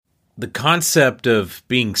The concept of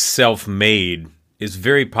being self-made is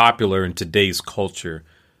very popular in today's culture.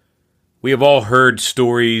 We have all heard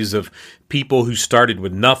stories of people who started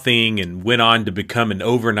with nothing and went on to become an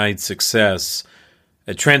overnight success,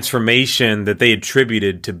 a transformation that they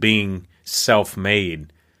attributed to being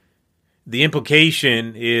self-made. The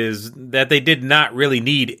implication is that they did not really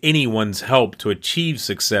need anyone's help to achieve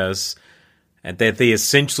success, and that they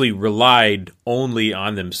essentially relied only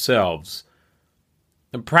on themselves.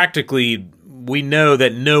 And practically, we know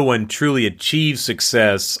that no one truly achieves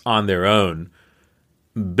success on their own.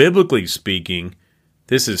 Biblically speaking,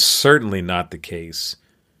 this is certainly not the case.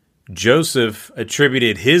 Joseph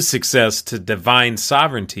attributed his success to divine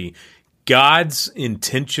sovereignty, God's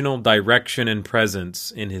intentional direction and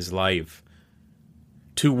presence in his life.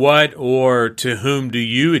 To what or to whom do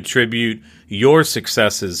you attribute your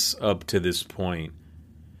successes up to this point?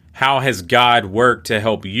 How has God worked to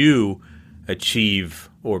help you achieve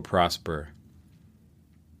or prosper?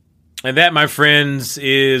 And that, my friends,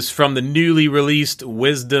 is from the newly released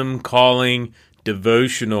Wisdom Calling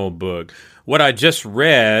devotional book. What I just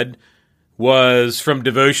read was from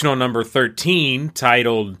devotional number 13,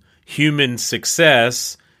 titled Human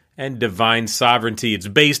Success and Divine Sovereignty. It's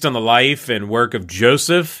based on the life and work of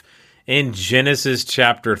Joseph in Genesis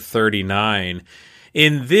chapter 39.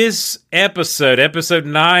 In this episode, episode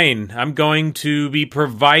 9, I'm going to be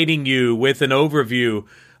providing you with an overview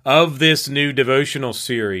of this new devotional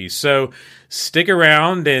series. So stick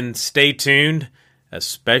around and stay tuned,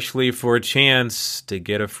 especially for a chance to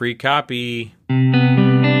get a free copy.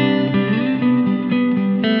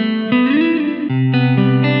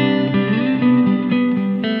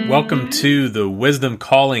 Welcome to the Wisdom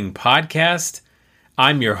Calling podcast.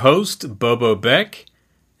 I'm your host, Bobo Beck,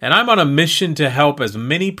 and I'm on a mission to help as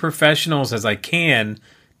many professionals as I can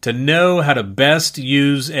to know how to best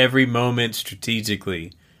use every moment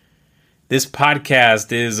strategically. This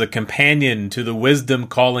podcast is a companion to the Wisdom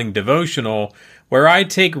Calling devotional, where I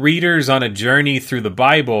take readers on a journey through the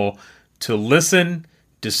Bible to listen,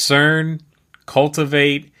 discern,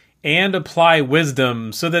 cultivate, and apply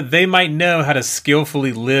wisdom so that they might know how to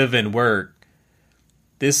skillfully live and work.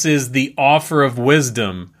 This is the offer of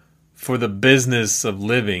wisdom for the business of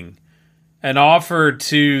living, an offer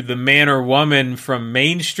to the man or woman from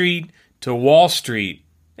Main Street to Wall Street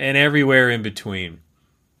and everywhere in between.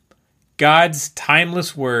 God's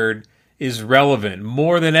timeless word is relevant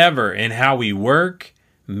more than ever in how we work,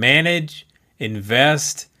 manage,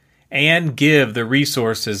 invest, and give the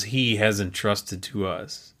resources He has entrusted to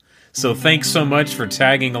us. So thanks so much for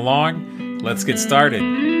tagging along. Let's get started.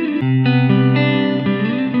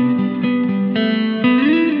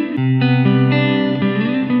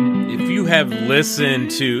 If you have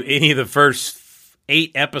listened to any of the first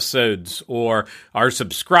 8 episodes, or are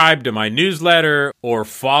subscribed to my newsletter, or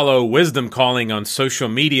follow Wisdom Calling on social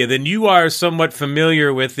media, then you are somewhat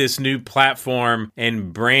familiar with this new platform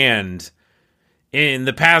and brand. In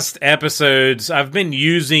the past episodes, I've been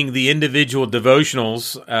using the individual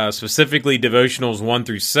devotionals, specifically devotionals 1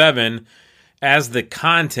 through 7, as the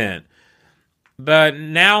content. But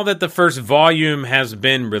now that the first volume has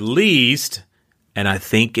been released, and I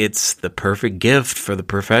think it's the perfect gift for the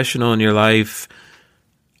professional in your life,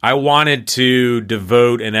 I wanted to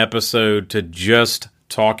devote an episode to just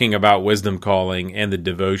talking about Wisdom Calling and the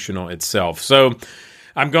devotional itself. So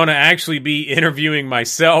I'm going to actually be interviewing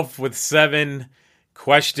myself with 7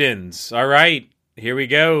 questions. All right, here we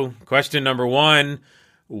go. Question number 1,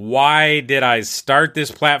 why did I start this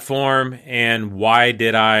platform and why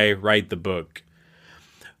did I write the book?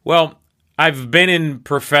 Well, I've been in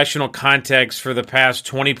professional context for the past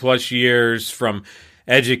 20 plus years, from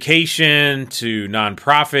education to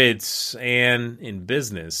nonprofits and in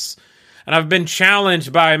business. And I've been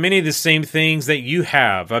challenged by many of the same things that you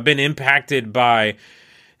have. I've been impacted by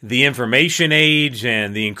the information age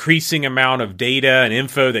and the increasing amount of data and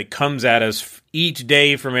info that comes at us each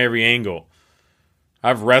day from every angle.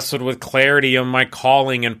 I've wrestled with clarity on my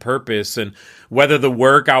calling and purpose and whether the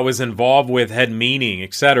work I was involved with had meaning,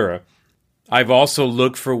 etc. I've also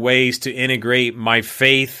looked for ways to integrate my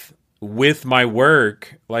faith with my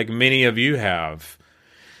work, like many of you have.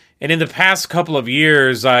 And in the past couple of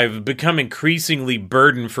years, I've become increasingly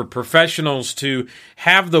burdened for professionals to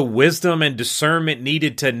have the wisdom and discernment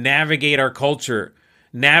needed to navigate our culture,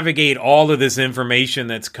 navigate all of this information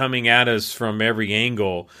that's coming at us from every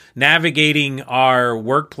angle, navigating our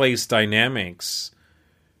workplace dynamics.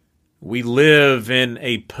 We live in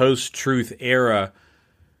a post-truth era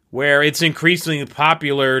where it's increasingly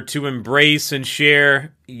popular to embrace and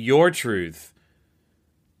share your truth.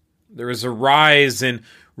 There is a rise in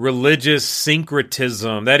religious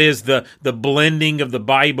syncretism. That is the blending of the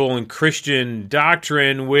Bible and Christian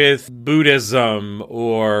doctrine with Buddhism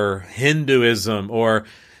or Hinduism or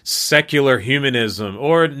secular humanism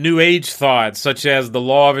or New Age thoughts such as the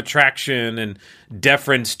law of attraction and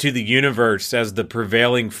deference to the universe as the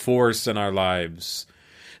prevailing force in our lives.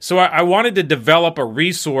 So I wanted to develop a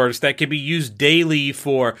resource that could be used daily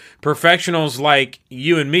for professionals like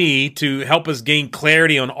you and me to help us gain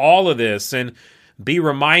clarity on all of this and be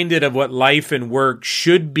reminded of what life and work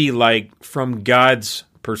should be like from God's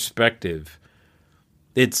perspective.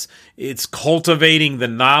 It's cultivating the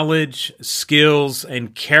knowledge, skills,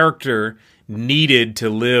 and character needed to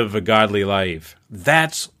live a godly life.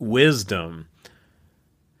 That's wisdom.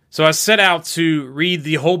 So I set out to read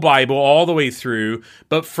the whole Bible all the way through,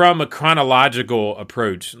 but from a chronological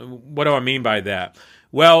approach. What do I mean by that?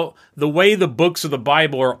 Well, the way the books of the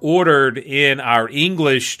Bible are ordered in our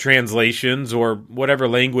English translations, or whatever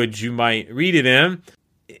language you might read it in,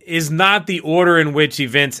 is not the order in which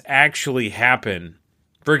events actually happen.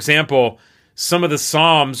 For example, some of the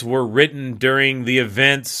Psalms were written during the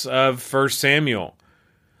events of 1 Samuel.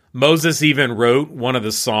 Moses even wrote one of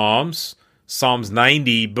the Psalms, Psalms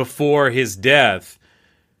 90, before his death.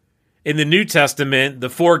 In the New Testament, the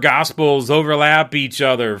four Gospels overlap each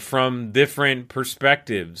other from different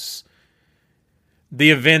perspectives.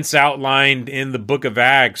 The events outlined in the book of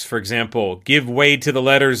Acts, for example, give way to the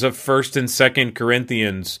letters of 1st and 2nd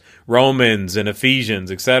Corinthians, Romans, and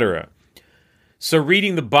Ephesians, etc. So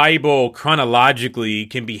reading the Bible chronologically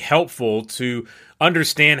can be helpful to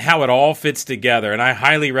understand how it all fits together, and I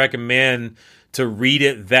highly recommend to read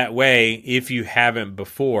it that way if you haven't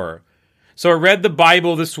before. So I read the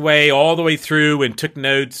Bible this way all the way through and took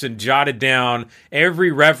notes and jotted down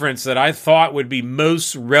every reference that I thought would be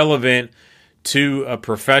most relevant to a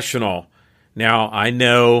professional. Now, I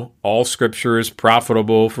know all Scripture is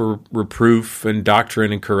profitable for reproof and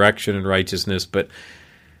doctrine and correction and righteousness, but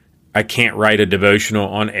I can't write a devotional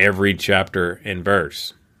on every chapter and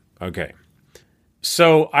verse. Okay.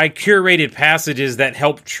 So I curated passages that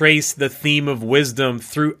help trace the theme of wisdom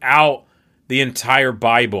throughout the entire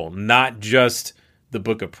Bible, not just the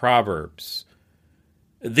book of Proverbs.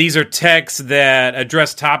 These are texts that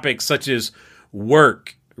address topics such as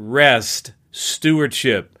work, rest,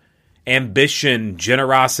 stewardship, ambition,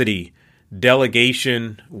 generosity,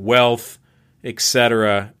 delegation, wealth,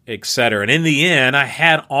 etc., etc. And in the end, I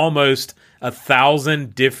had almost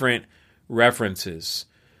 1,000 different references.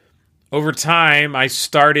 Over time, I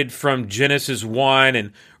started from Genesis 1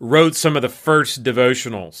 and wrote some of the first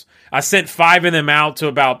devotionals. I sent 5 of them out to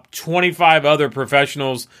about 25 other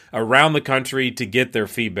professionals around the country to get their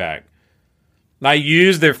feedback. I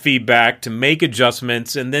used their feedback to make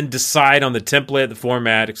adjustments and then decide on the template, the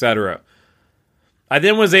format, etc. I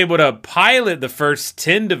then was able to pilot the first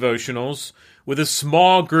 10 devotionals with a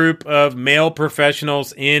small group of male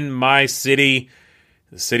professionals in my city,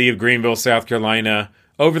 the city of Greenville, South Carolina,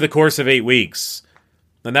 over the course of 8 weeks.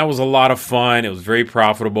 And that was a lot of fun. It was very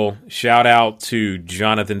profitable. Shout out to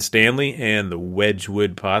Jonathan Stanley and the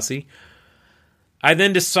Wedgwood Posse. I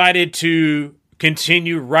then decided to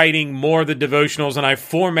continue writing more of the devotionals, and I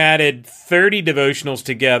formatted 30 devotionals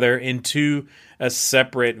together into a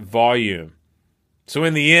separate volume. So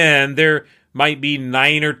in the end, there might be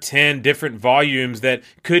 9 or 10 different volumes that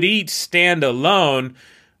could each stand alone,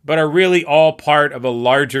 but are really all part of a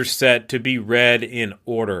larger set to be read in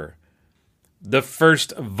order. The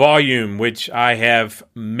first volume, which I have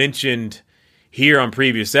mentioned here on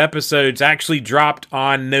previous episodes, actually dropped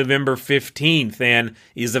on November 15th and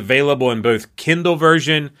is available in both Kindle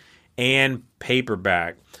version and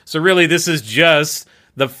paperback. So really, this is just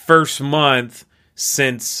the first month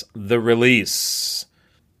since the release.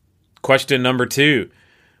 Question number 2,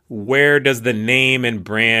 where does the name and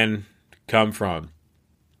brand come from?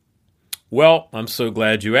 Well, I'm so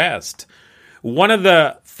glad you asked. One of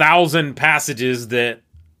the 1,000 passages that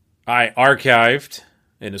I archived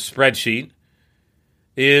in a spreadsheet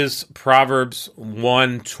is Proverbs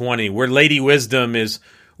 1:20, where Lady Wisdom is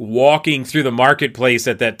walking through the marketplace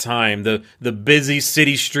at that time, the busy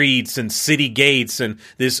city streets and city gates and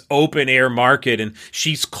this open air market, and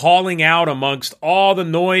she's calling out amongst all the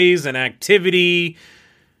noise and activity.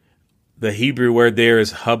 The Hebrew word there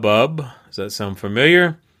is hubbub. Does that sound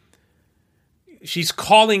familiar? She's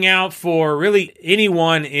calling out for really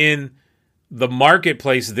anyone in the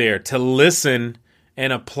marketplace there to listen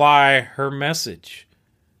and apply her message.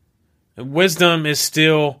 And wisdom is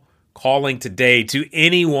still calling today to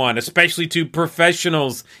anyone, especially to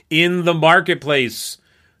professionals in the marketplace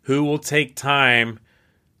who will take time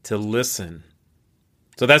to listen.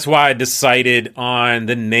 So that's why I decided on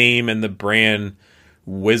the name and the brand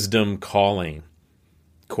Wisdom Calling.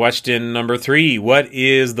 Question number 3, what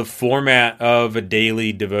is the format of a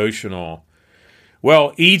daily devotional?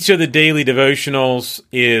 Well, each of the daily devotionals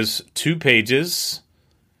is 2 pages,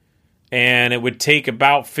 and it would take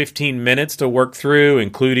about 15 minutes to work through,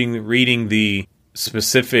 including reading the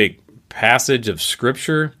specific passage of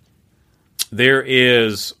Scripture. There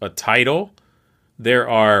is a title. There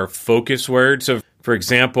are focus words. So, for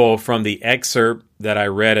example, from the excerpt that I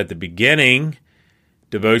read at the beginning,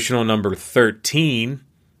 devotional number 13,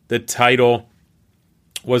 the title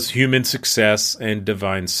was Human Success and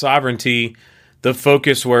Divine Sovereignty. The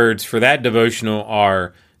focus words for that devotional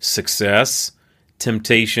are success,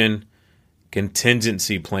 temptation,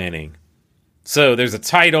 contingency planning. So there's a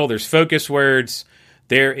title, there's focus words,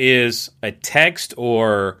 there is a text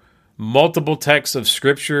or multiple texts of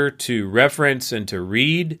Scripture to reference and to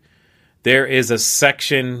read. There is a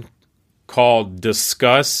section called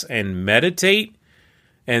Discuss and Meditate,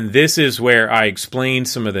 and this is where I explain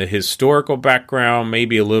some of the historical background,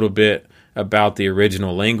 maybe a little bit about the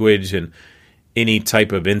original language and any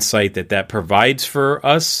type of insight that provides for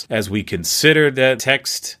us as we consider that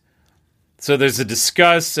text. So there's a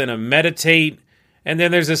discuss and a meditate, and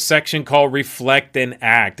then there's a section called Reflect and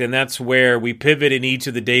Act, and that's where we pivot in each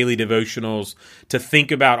of the daily devotionals to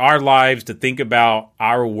think about our lives, to think about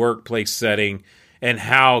our workplace setting, and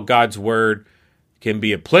how God's Word can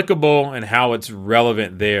be applicable and how it's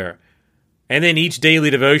relevant there. And then each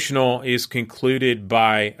daily devotional is concluded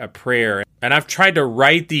by a prayer. And I've tried to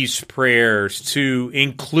write these prayers to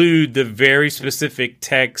include the very specific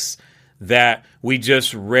texts that we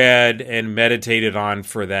just read and meditated on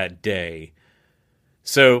for that day.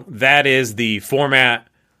 So that is the format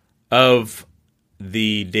of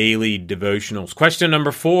the daily devotionals. Question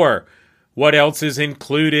number 4, what else is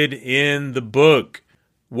included in the book?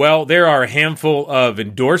 Well, there are a handful of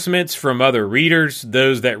endorsements from other readers,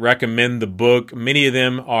 those that recommend the book. Many of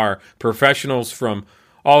them are professionals from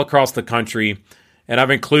all across the country, and I've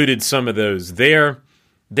included some of those there.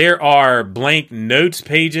 There are blank notes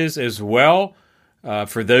pages as well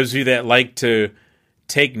for those of you that like to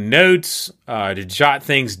take notes, to jot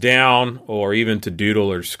things down, or even to doodle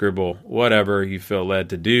or scribble, whatever you feel led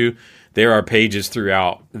to do. There are pages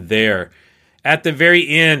throughout there. At the very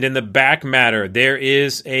end, in the back matter, there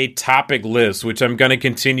is a topic list, which I'm going to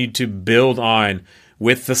continue to build on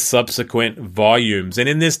with the subsequent volumes. And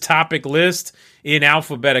in this topic list, in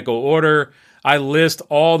alphabetical order, I list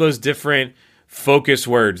all those different focus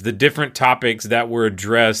words, the different topics that were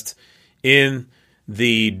addressed in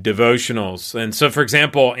the devotionals. And so, for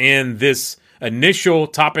example, in this initial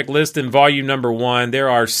topic list in volume number 1, there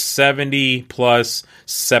are 70 plus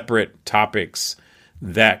separate topics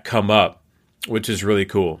that come up, which is really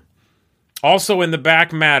cool. Also in the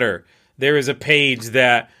back matter, there is a page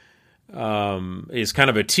that is kind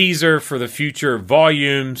of a teaser for the future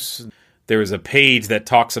volumes. There is a page that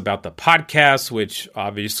talks about the podcast, which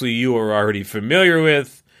obviously you are already familiar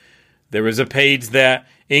with. There is a page that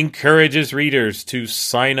encourages readers to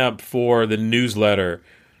sign up for the newsletter.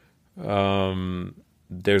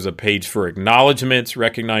 There's a page for acknowledgments,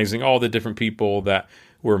 recognizing all the different people that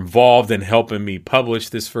were involved in helping me publish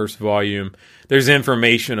this first volume. There's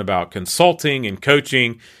information about consulting and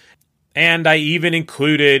coaching, and I even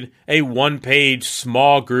included a 1-page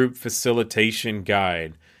small group facilitation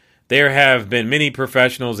guide. There have been many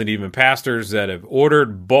professionals and even pastors that have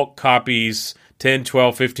ordered bulk copies, 10,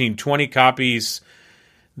 12, 15, 20 copies,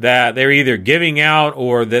 that they're either giving out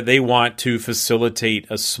or that they want to facilitate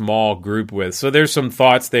a small group with. So there's some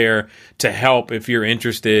thoughts there to help if you're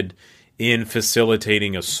interested in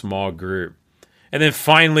facilitating a small group. And then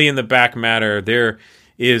finally, in the back matter, there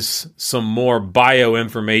is some more bio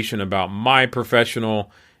information about my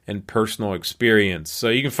professional and personal experience. So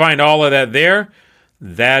you can find all of that there.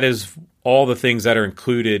 That is all the things that are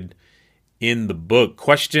included in the book.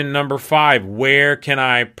 Question number 5, where can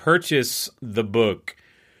I purchase the book?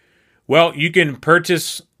 Well, you can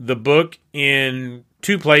purchase the book in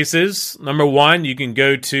 2 places. Number 1, you can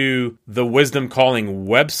go to the Wisdom Calling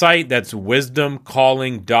website. That's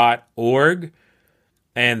wisdomcalling.org.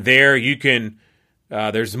 And there you can,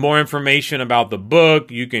 there's more information about the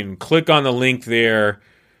book. You can click on the link there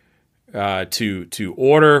to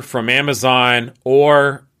order from Amazon,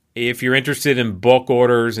 or if you're interested in bulk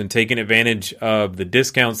orders and taking advantage of the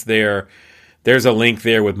discounts there, there's a link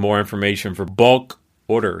there with more information for bulk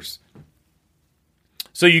orders.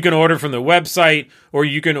 So you can order from the website, or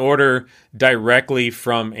you can order directly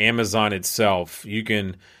from Amazon itself. You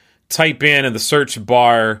can type in the search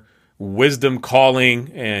bar Wisdom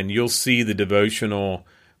Calling, and you'll see the devotional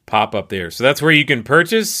pop up there. So that's where you can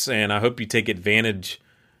purchase, and I hope you take advantage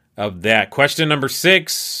of that. Question number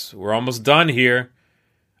 6. We're almost done here.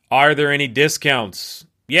 Are there any discounts?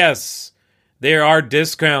 Yes, there are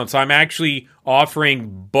discounts. I'm actually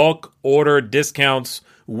offering bulk order discounts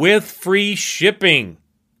with free shipping.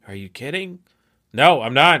 Are you kidding? No,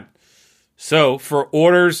 I'm not. So for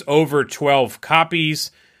orders over 12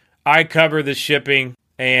 copies, I cover the shipping,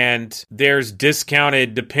 and there's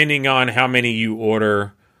discounted depending on how many you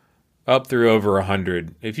order, up through over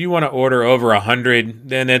 100. If you want to order over 100,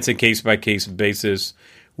 then that's a case-by-case basis.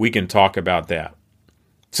 We can talk about that.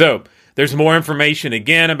 So there's more information,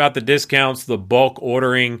 again, about the discounts, the bulk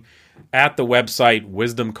ordering at the website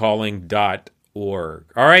wisdomcalling.org.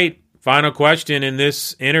 All right, final question in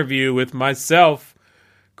this interview with myself.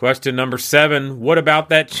 Question number 7, what about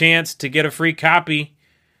that chance to get a free copy?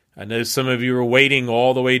 I know some of you are waiting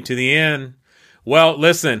all the way to the end. Well,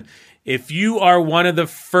 listen, if you are one of the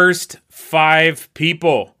first 5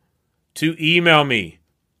 people to email me,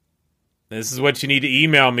 this is what you need to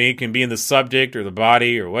email me. It can be in the subject or the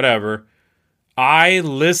body or whatever. I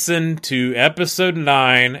listened to episode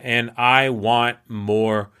 9 and I want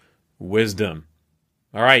more wisdom.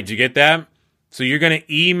 All right, did you get that? So you're going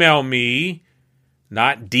to email me,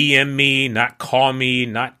 not DM me, not call me,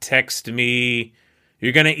 not text me.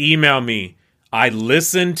 You're going to email me. I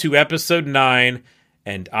listened to episode 9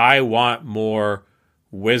 and I want more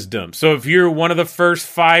wisdom. So if you're one of the first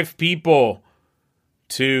 5 people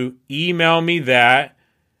to email me that,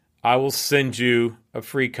 I will send you a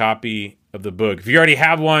free copy of the book. If you already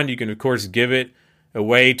have one, you can, of course, give it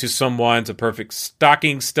away to someone. It's a perfect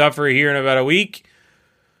stocking stuffer here in about a week.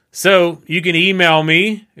 So you can email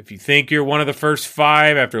me if you think you're one of the first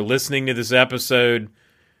 5 after listening to this episode.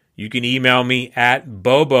 You can email me at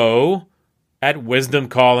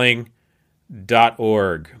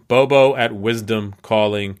bobo@wisdomcalling.org.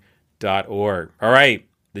 bobo@wisdomcalling.org. All right.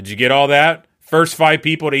 Did you get all that? First 5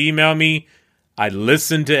 people to email me. I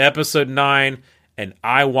listened to episode 9 and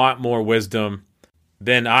I want more wisdom.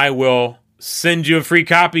 Then I will send you a free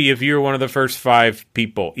copy if you're one of the first 5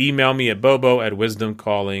 people. Email me at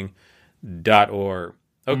bobo@wisdomcalling.org.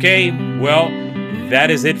 Okay, well,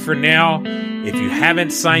 that is it for now. If you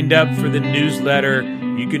haven't signed up for the newsletter,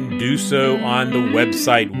 you can do so on the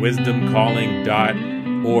website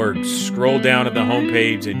wisdomcalling.org. Scroll down at the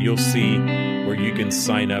homepage and you'll see where you can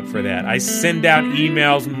sign up for that. I send out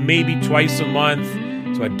emails maybe twice a month,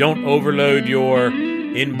 so I don't overload your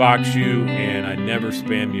inbox you, and I never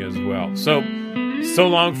spam you as well. So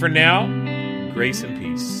long for now. Grace and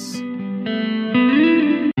peace.